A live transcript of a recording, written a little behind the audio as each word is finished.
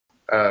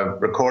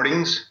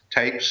recordings,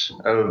 tapes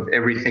of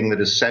everything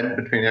that is said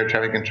between air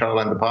traffic control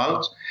and the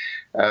pilots.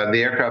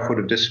 The aircraft would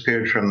have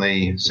disappeared from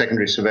the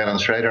secondary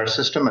surveillance radar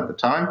system at the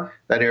time.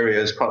 That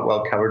area is quite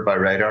well covered by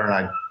radar, and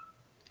I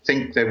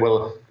think they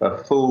will have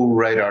a full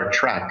radar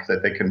track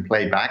that they can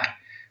play back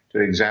to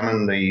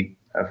examine the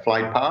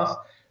flight path.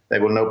 They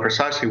will know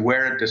precisely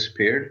where it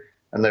disappeared,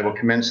 and they will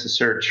commence the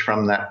search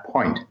from that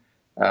point.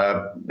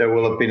 There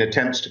will have been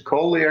attempts to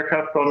call the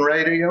aircraft on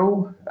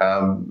radio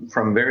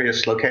from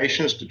various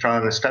locations to try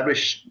and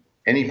establish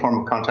any form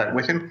of contact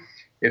with him.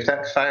 If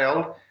that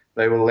failed,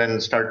 they will then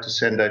start to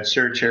send out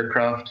search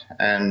aircraft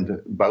and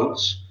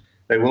boats.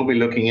 They will be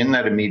looking in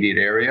that immediate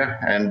area,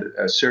 and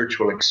a search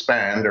will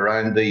expand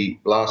around the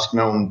last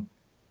known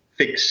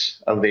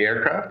fix of the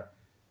aircraft.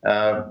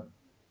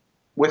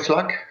 With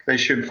luck, they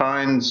should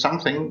find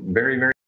something very, very